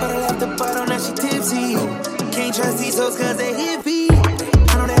 But I left the bottle, now she tipsy. Can't trust these hoes cause they hippie.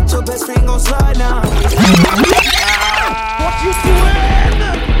 I know that your best friend gon' slide now. What you doing?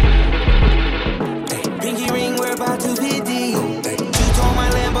 Pinky ring, we're about to be deep. Two-tone my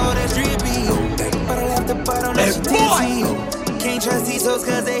Lambo, that's drippy. But I left the bottle, now she tipsy. Can't trust these hoes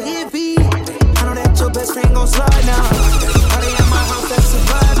cause they hippie. I know that your best friend gon' slide now. Party at my house, that's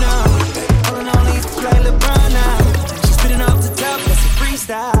survive now. Holding on these like LeBron now. She's spitting off the top, that's a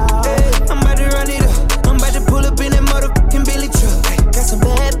freestyle. Hey, I'm about to run it up. I'm about to pull up in that motherfucking Billy truck. Hey, got some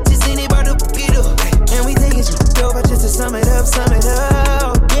bad bitches in it, about to fuck it up. Hey, and we taking shit over just to sum it up, sum it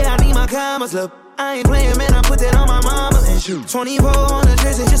up. Yeah, I need my commas, look. I ain't playing, man, I put that on my mama and shoot. 24 on the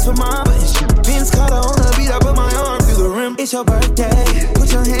jersey just for mama and shoot. Vince Carter on the beat, I put my arm through the rim. It's your birthday,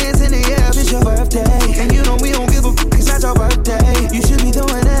 put your hands in the air, it's your birthday. And you know we don't give a fuck, it's not your birthday. You should be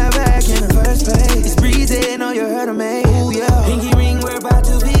throwing that back in the first place. It's breezy, know you heard of me, ooh yeah. Pinky ring, we're about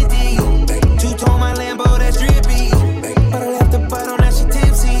to be deep. Two-tone my Lambo, that's drippy. But I left the bottle, now she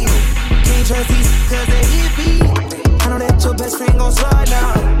tipsy. Can't trust these cause they hippie. I know that your best friend gon' slide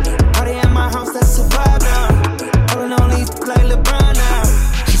now. Party at my house, that's survive now. Holding on these like LeBron now.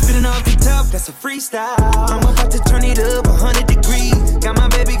 She's spitting off the top, that's a freestyle. I'm about to turn it up 100 degrees. Got my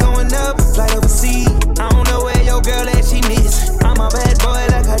baby going up, flight overseas. I don't know where your girl at, she missing. I'm a bad boy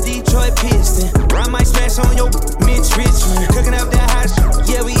like a Detroit Piston. I might smash on your Mitch Richmond. Cooking up that hot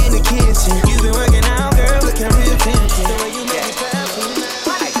shit, yeah, we in the kitchen. You been working out, girl, looking real tempting. The way you make it fast.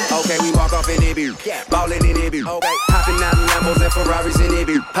 Okay, we walk off in it, beer. Ballin' in it, beer. Okay, hopping out in Lambos and Ferraris in it,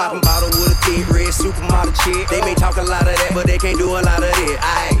 beer. Poppin' bottle with a thick red supermodel chick. They may talk a lot of that, but they can't do a lot of it.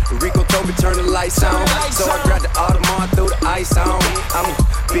 Aye, Rico told me turn the lights on, so I grabbed the Audemars, threw the ice on. I'm a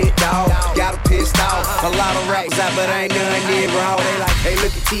big dog, got a pissed off. A lot of racks out, but ain't none near raw. They like, hey,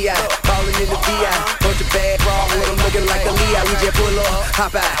 look at T.I. Ballin' in the V.I. Bunch of bad raw with them looking like a Leo. We just pull up,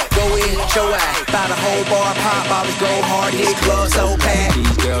 hop out, go in, show out. Buy the whole bar, pop bottles, go hard, hit club so packed.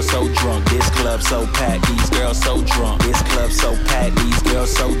 These girls so drunk, this club so packed. These girls so drunk, this club so packed. These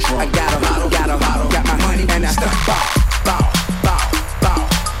girls so drunk. I got a bottle, got my money and I start bow, bow, bow, bow,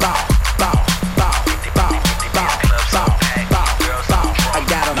 bow, bow, bow, bow, bow, bow, bow. I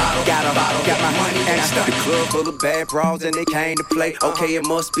got a bottle, got my money and I start. The club full of bad bras and they came to play. Okay, it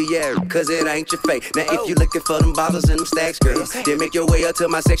must be yeah, cause it ain't your fate. Now if you looking for them bottles and them stacks, girl, then make your way up to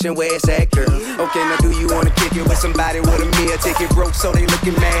my section where it's at, girl. Okay, now do you wanna kick it with somebody with a meal ticket broke so they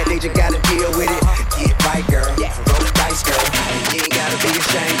looking mad, they just gotta deal with it. Get right, girl, roll the dice, girl. You ain't gotta be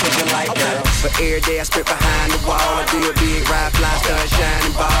ashamed cause you like, girl. But every day I spit behind the wall, I do a big ride, fly, stun,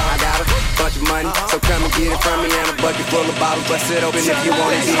 shining ball. I got a bunch of money, so come and get it from me and a bucket full of bottles. Bust it open if you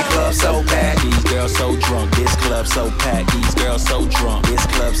want it, this club so packed. These girls so drunk, this club so packed. These girls so drunk, this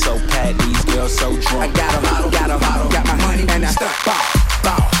club so packed. These girls so drunk. I got a bottle, got my money and I start bow,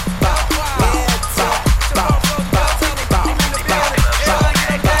 bow, bow, bow, bow, bow, bow, bow, bow, bow.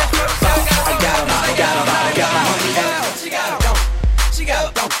 I got a bottle, got my money and she go, she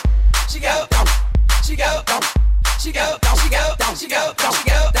go, she go, she go, she go, she go, she go, she go, she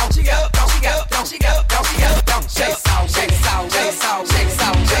go, she go, she go, she go, she go, shake sound, shake sound, shake sound, shake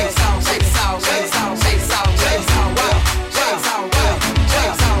sound, shake sound, shake sound, shake sound, shake sound, shake sound, well, shake sound, well,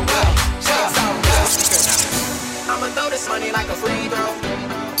 shake sound, well, shake sound, well. I'ma throw this money like a free throw.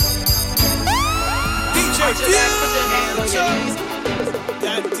 DJ Future,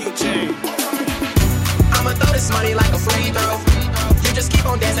 that DJ. I'ma throw this money like a free throw. You just keep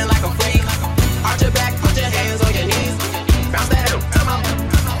on dancing like a freak. Arch your back, put your hands on your knees. Bounce that out, come on,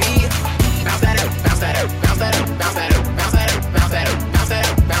 beat. Bounce that out, bounce that out, bounce that out, bounce that out, bounce that out, bounce that out, bounce that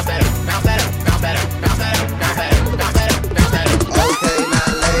out, bounce that out, bounce that out, bounce that out, bounce that out, bounce that out, bounce that out, bounce that out. Okay, now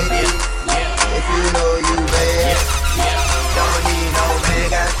lady, if you know you bad, don't need no man,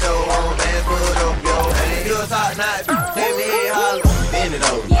 got your own bands, put up your hand. You a top notch, let me holler, bend it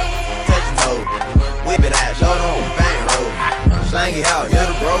over, touch it over, whip it out, show it on, bang roll, slang it out, you're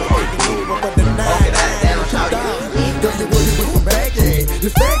the bro, walk it out, down, shout it. Girl, you really with the bag, yeah.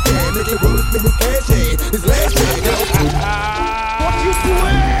 It's back, yeah. Make it roll, spin the cash, yeah. It's last, yeah. What you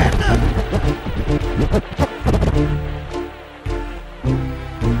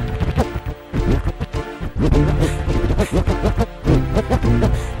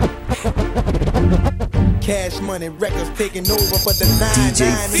Cash Money Records taking over for the 9-9. DJ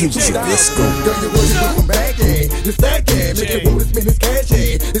Future, let's go. Girl, you really with the bag, yeah. It's back, yeah. Make it roll, spin the cash,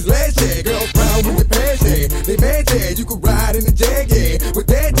 yeah. It's last, yeah. Girls proud with the passion. They mad, yeah. You can ride in the Jag, yeah. With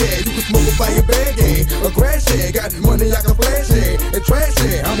that, yeah. You can smoke a fire bag,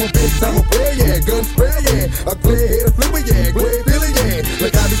 I'm a player, yeah, gun spray, yeah. A clear head, a flipper, yeah, Greg Billy, yeah.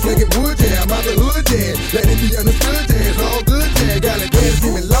 Like I be slinging wood, yeah, I'm out the hood, yeah. Let it be understood, yeah, it's all good, yeah. Got a dance,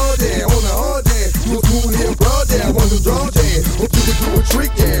 give me low, yeah, on the hard, yeah. You smooth here, broad, yeah, I want to draw, yeah. Hope you can do a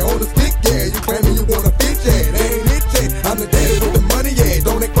trick, yeah, on the stick, yeah. You claiming you wanna fit, yeah, that ain't it, yeah. I'm the daddy with the money, yeah,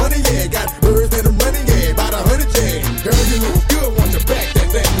 don't act funny, yeah. Got birds and I'm running, yeah, about 100, yeah. Girl, you look good, want to back that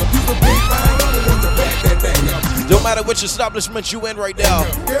thing up. You a big fine, I want to back that thing up. Don't matter which establishment you in right now.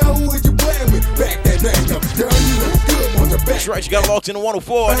 Girl, who is you playing with? Back that thing up. Girl, you look good, want to back. That's right, you got locked in the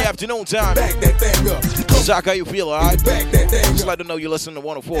 104 in the afternoon time. Back that thing up. Zach, how you feel, alright? Back that thing up. Just let them know you listen to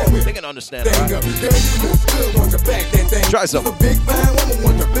 104. They can understand, alright? Girl, you look good, want to back that thing up. Try some. You a big fine woman,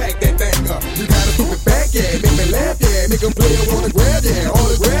 want to back that thing up. You gotta flip it back, yeah. Make me laugh, yeah. Make them play, wanna grab, yeah. All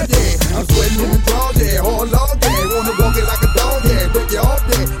the grab, yeah. I'm sweating in the draw, yeah. All log, yeah. Wanna walk it like a dog, yeah. Break you off,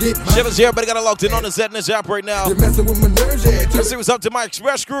 yeah. Shivers here, everybody got it locked in on the ZNS app right now. You're messing with my nerves, yeah. Let's see what's up to my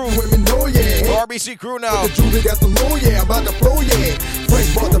Express crew. Women know, yeah. RBC crew now. The jewelry got some more, yeah. I'm about to flow, yeah.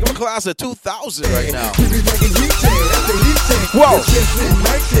 Fresh bought the class of 2000 right now. We be making heat, yeah. That's the heat, yeah. Whoa. This shit's sitting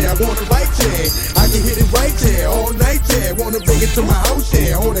nice, yeah. I want to right, yeah. I can hit it right, yeah. All night, yeah. Wanna bring it to my house,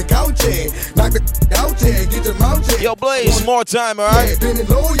 yeah. On the couch, yeah. Knock the out, yeah. Get your mouth, yeah. Yo, Blaze, more time, alright?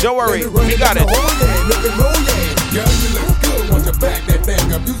 Don't worry, we got it. Looking low, yeah. Girl, you look good, want to back that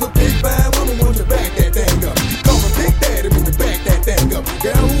thing up. You's a big fine woman, want to back that thing up. Call me Big Daddy when you back that thing up.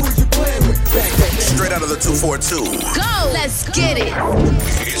 Girl, who is you playing with? Back that thing up. Straight out of the 242. Go, let's get it.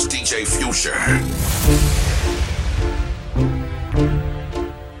 Here's DJ Future.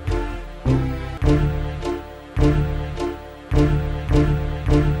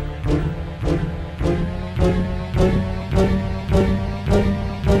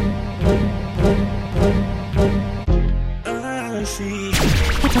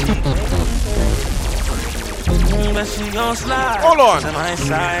 She gon' slide. Hold on. To my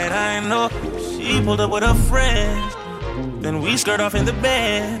side, I know she pulled up with her friends. Then we skirt off in the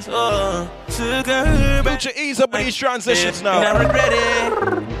bands. Oh, took her back. Future, ease up with these transitions now. And I regret it.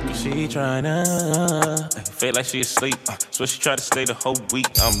 Cause she tryna feel like she asleep. So she tried to stay the whole week.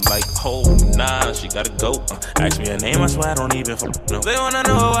 I'm like, oh nah, she gotta go. Ask me her name, I swear I don't even know. They wanna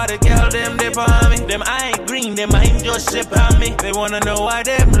know why the girl them dip on me. Them I ain't green, them I ain't just sip on me. They wanna know why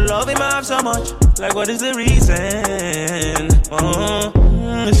them love him off so much. Like what is the reason?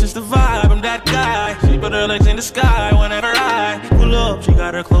 It's just the vibe, I'm that guy. She put her legs in the sky whenever I pull up. She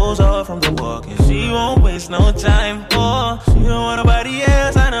got her clothes off from the walk and she won't waste no time. Oh, she don't want nobody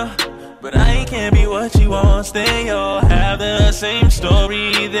else, I know. But I can't be what she wants. They all have the same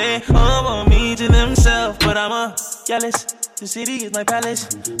story. They all want me to themselves, but I'm a jealous. The city is my palace.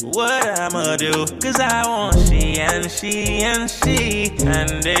 What I'ma do? Cause I want she and she and she.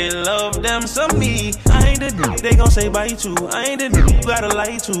 And they love them some me. I ain't the dude they gon' say bye to. I ain't the dude you gotta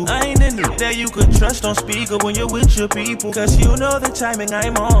lie to. I ain't the dude that you could trust on speaker when you're with your people. Cause you know the timing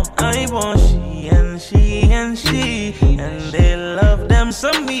I'm on. I want she and she and she. And they love them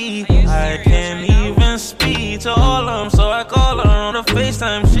some me. I can't even speak to all of them. So I call her on the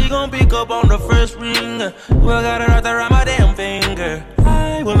FaceTime. She gon' pick up on the first ring. Well, got her out there on my damn finger.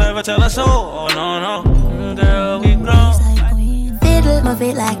 I will never tell her so. Oh no, no. Girl, we grown. Fiddle my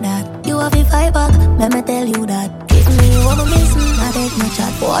feet like that. You have to fight back. Let me tell you that. Give me what I'm missing. I take no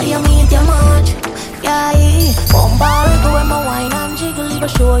chat. Boy, you mean too much. Yeah, bumper to when my wine and jiggle. If I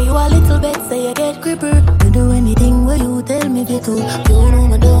show you a little bit, say you get creeper. You do anything where you tell me to. You know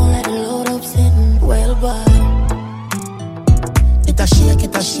me don't let the load up sitting. Well, bye. It a shake,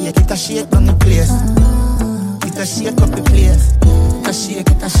 it a shake, it a shake on the place. It a shake up the place. It a shake,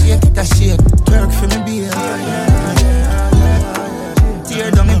 it a shake, it a shake. Twerk for me, baby.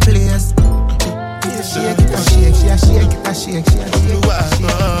 Tear down the place. It a shake, it a shake, she a shake, it a shake, she a shake.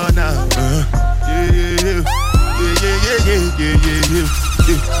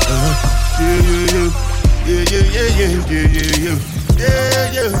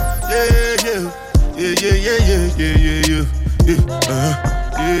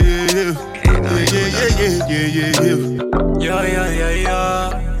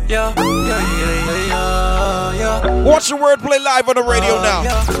 Watch the wordplay live on the radio now.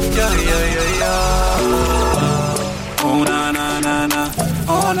 Oh na na na na,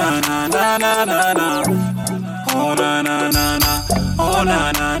 oh na na na na na na, oh na na na na, oh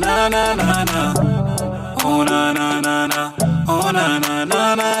na na na na na na, oh na na na na, oh na na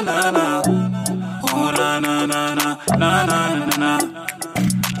na na na na, oh na na na na na na na.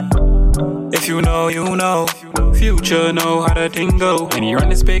 If you know, you know. Future know how the thing go. And he run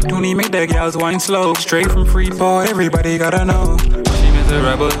this big tune, he make the gals wine slow. Straight from Freeport, everybody gotta know. She miss a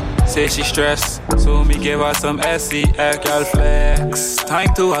rebel. Say she stressed, so me give her some SC, girl flex.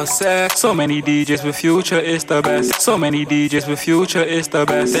 Time to have sex. So many DJs with Future is the best. So many DJs with Future is the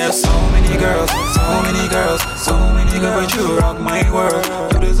best. There's so many girls, so many girls, so many girls. But you rock my world.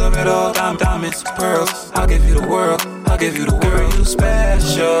 You deserve it all, diamonds, pearls. I'll give you the world, I'll give you the world. You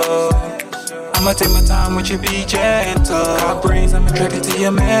special. I'ma take my time with you, be gentle. Got brains, I'm attracted to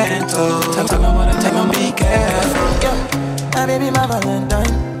your mental. Tell me what I take, I'm be careful. Yeah, my baby, my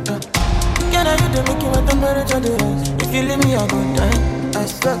Valentine. Can I you to make you what temperature is? If you leave me a good time, I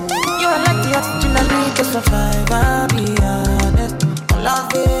swear. You are like the oxygen I need to survive, I'll be honest. I'm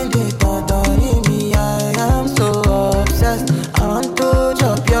loving it, don't me, I am so obsessed. I want to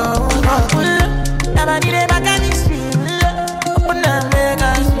chop your heart. Never need a back and it's real. Open and make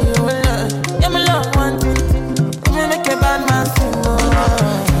us feel. Yeah, my love one thing. You make a bad man sing.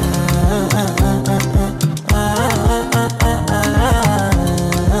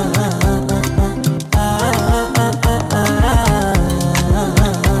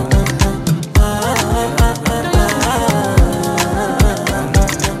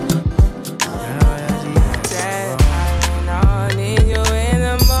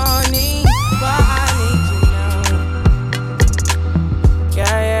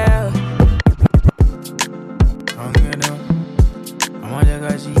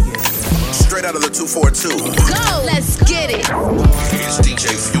 Straight out of the 242. Go! Let's get it. It's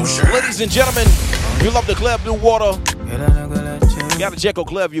DJ Future. Ladies and gentlemen, if you love the Club Blue Water, you gotta check out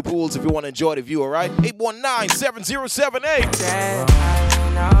Clearview Pools if you want to enjoy the view, alright? 819-7078.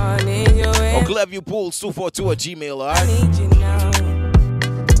 Or Clearview Pools 242 at Gmail, alright?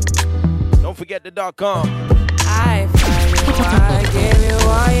 Don't forget the .com. I find you, I give you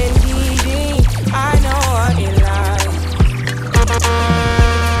all you need. I know what you like.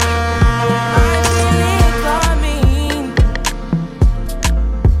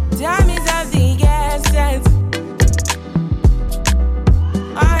 Time is of the essence.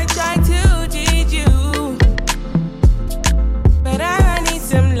 I try to teach you, but I need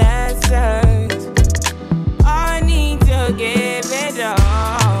some lessons. I need to give it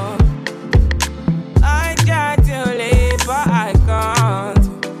all. I try to live, but I can't.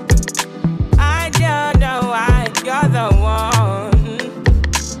 I don't know why you're the one.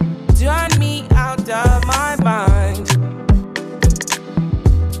 Turn me out of my mind.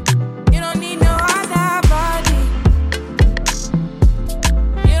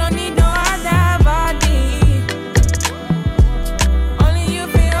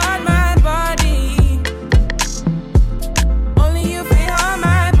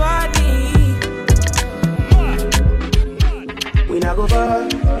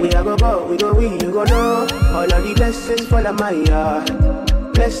 We you go know. All of the blessings fall on my yard.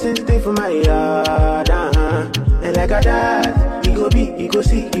 Blessings stay for my yard, And like a dad, you go be, you go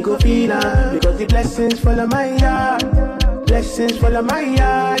see, you go feel, because the blessings fall on my yard. Blessings fall on my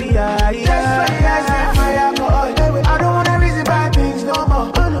yard, yeah. That's why I say my alcohol. I don't wanna reason bad things no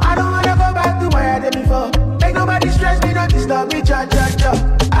more. I don't wanna go back to where I did before. Make nobody stress me, don't disturb me, cha.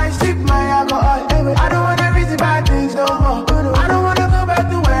 I sip my alcohol. I don't wanna reason bad things no more. I don't wanna go back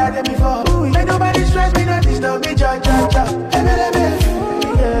to where I did before. Make nobody stress me, don't disturb me, cha.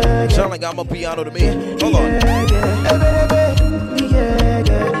 Sound like I'm a piano to me. Hold on.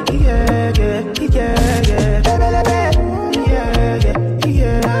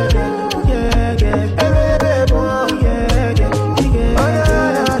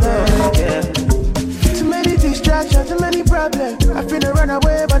 Too many distractions, too many problems. I finna run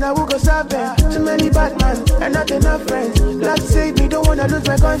away, but I will go solve them. Too many bad men and not enough friends. Like save me, don't wanna lose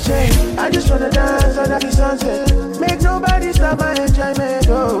my conscience. I just wanna dance under the sunset. Make nobody stop my enjoyment.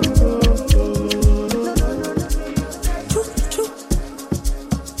 Oh.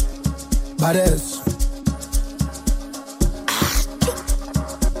 Badass.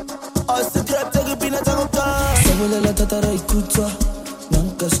 Sabolela tatara ikuta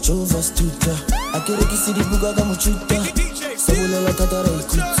Nanka schova stuta Akere kisiri buga kama chuta Sabolela tatara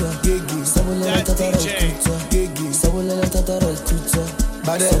ikuta Sabolela tatara ikuta Sabolela tatara ikuta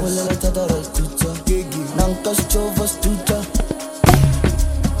Sabolela tatara ikuta Nanka schova stuta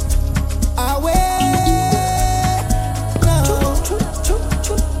Awe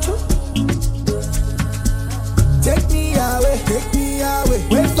Take me away,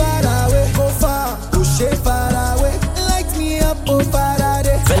 way far away, go far, go shake far away, light me up, oh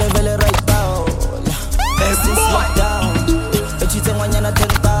Faraday. Vele right down, best is locked down. But you think when you're not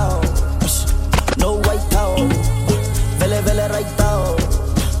 10,000, no white down. Vele right down,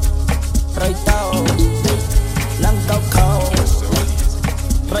 nang cow.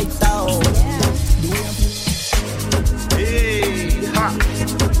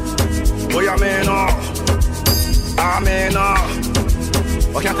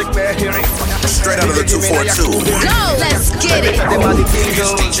 242. Go, let's get it.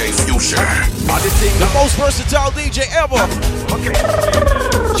 It's DJ Future. The most versatile DJ ever. Okay.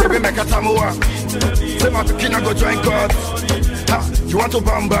 Chevy make a tamua. Say my kina go join God. You want to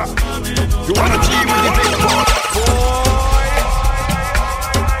bamba? You want to team with the big boy?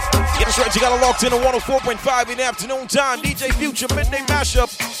 Yeah, that's right. You got it locked in at 104.5 in the afternoon time. DJ Future Midday Mashup.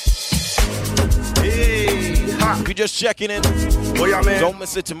 Hey, if you're just checking in, man. Don't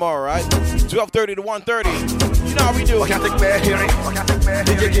miss it tomorrow, right? 12:30 to 1:30. You know how we do.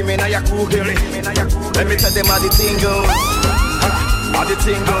 DJ give me now your cool hearing. Let me tell them how the thing goes. How the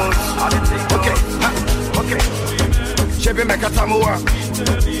thing goes. Okay, okay. Chevy make a tamua.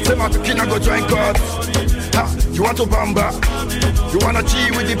 Say my kina go join God. You want to bamba? You wanna G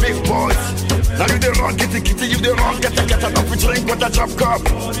with the big boys? Now you the wrong, kitty, you the wrong, get a up with drink with a drop cup.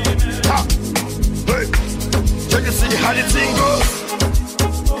 Hey, can you see how the thing goes?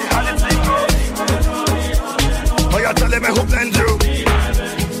 How the thing goes? Oh, you telling me who blend you?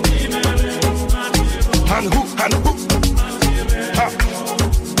 And who?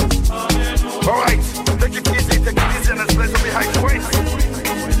 Alright, take it easy and let's play some behind points.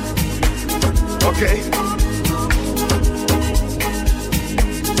 Okay.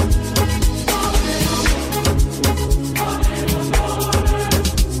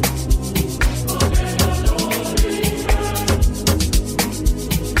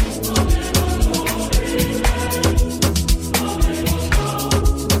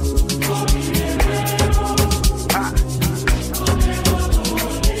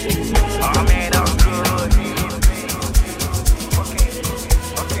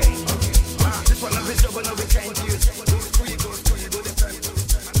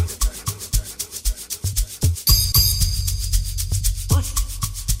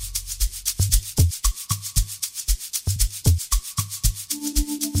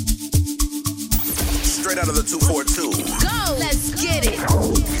 Straight out of the 242. Go, let's get it.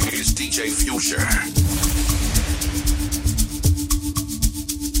 It's DJ Future.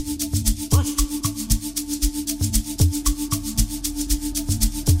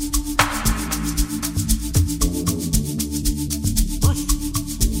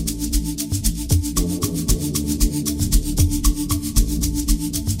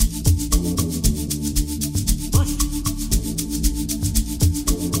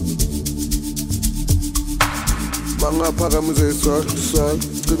 Bangaphakamise isol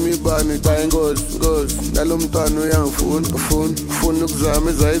cimi ibani xa ingozi nalo mntwana uyangifuna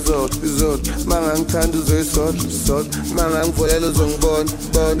ukuzama izayizodwa mangangithanda uzoyisodwa mangangivolela uzongibona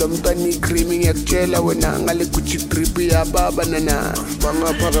lo mntwana ikrimi ngiyakutshela wena ngale Gucci drip yababa nana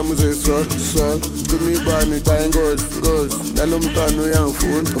bangaphakamise isol cimi ibani xa ingozi nalo mntwana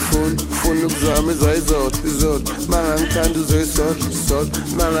uyangifuna ukuzama izayizodwa mangangithanda uzoyisodwa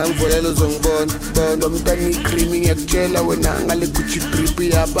mangangivolela uzongibona lo mntwana ikrimi ngiyakutshela wena ngale Gucci drip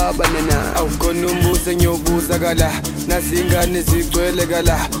yababa nana awukhona umbuzo engiyobuza kala nazingane zigcwele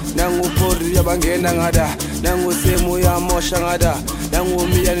kala nangupori yabangena ngada nangusemu yamosha ngada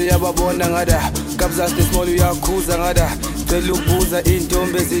nangumiyane yababona ngada kabzaste small uyakhuza ngada cela ukubuza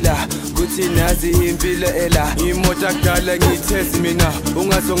intombi ezila kuthi nazi impilo ela imoto akudala ngiyithesti mina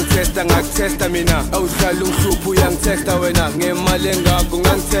ungazongithesta ngakuthesta mina awuhlala ungihlupha uyangithesta wena ngemali engakho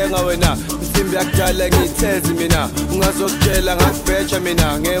ngangithenga wena msimbi akudala ngiyithezi mina ungazokutshela ngakubheja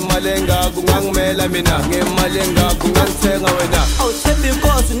mina ngemali engakho ngangimela mina ngemali engakho ngangithenga wena awuthemba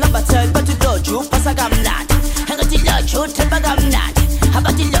inkosi unabathela bathi loju upasa kamnandi engathi loju uthemba kamnandi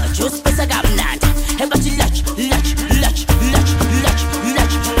abathi loju usipesa kamnandi engathi loju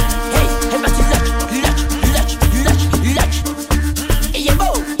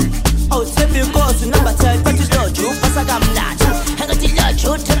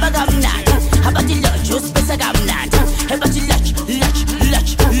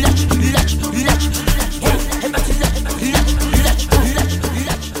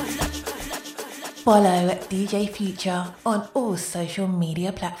Follow DJ Future on all social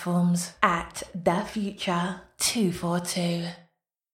media platforms at TheFuture242.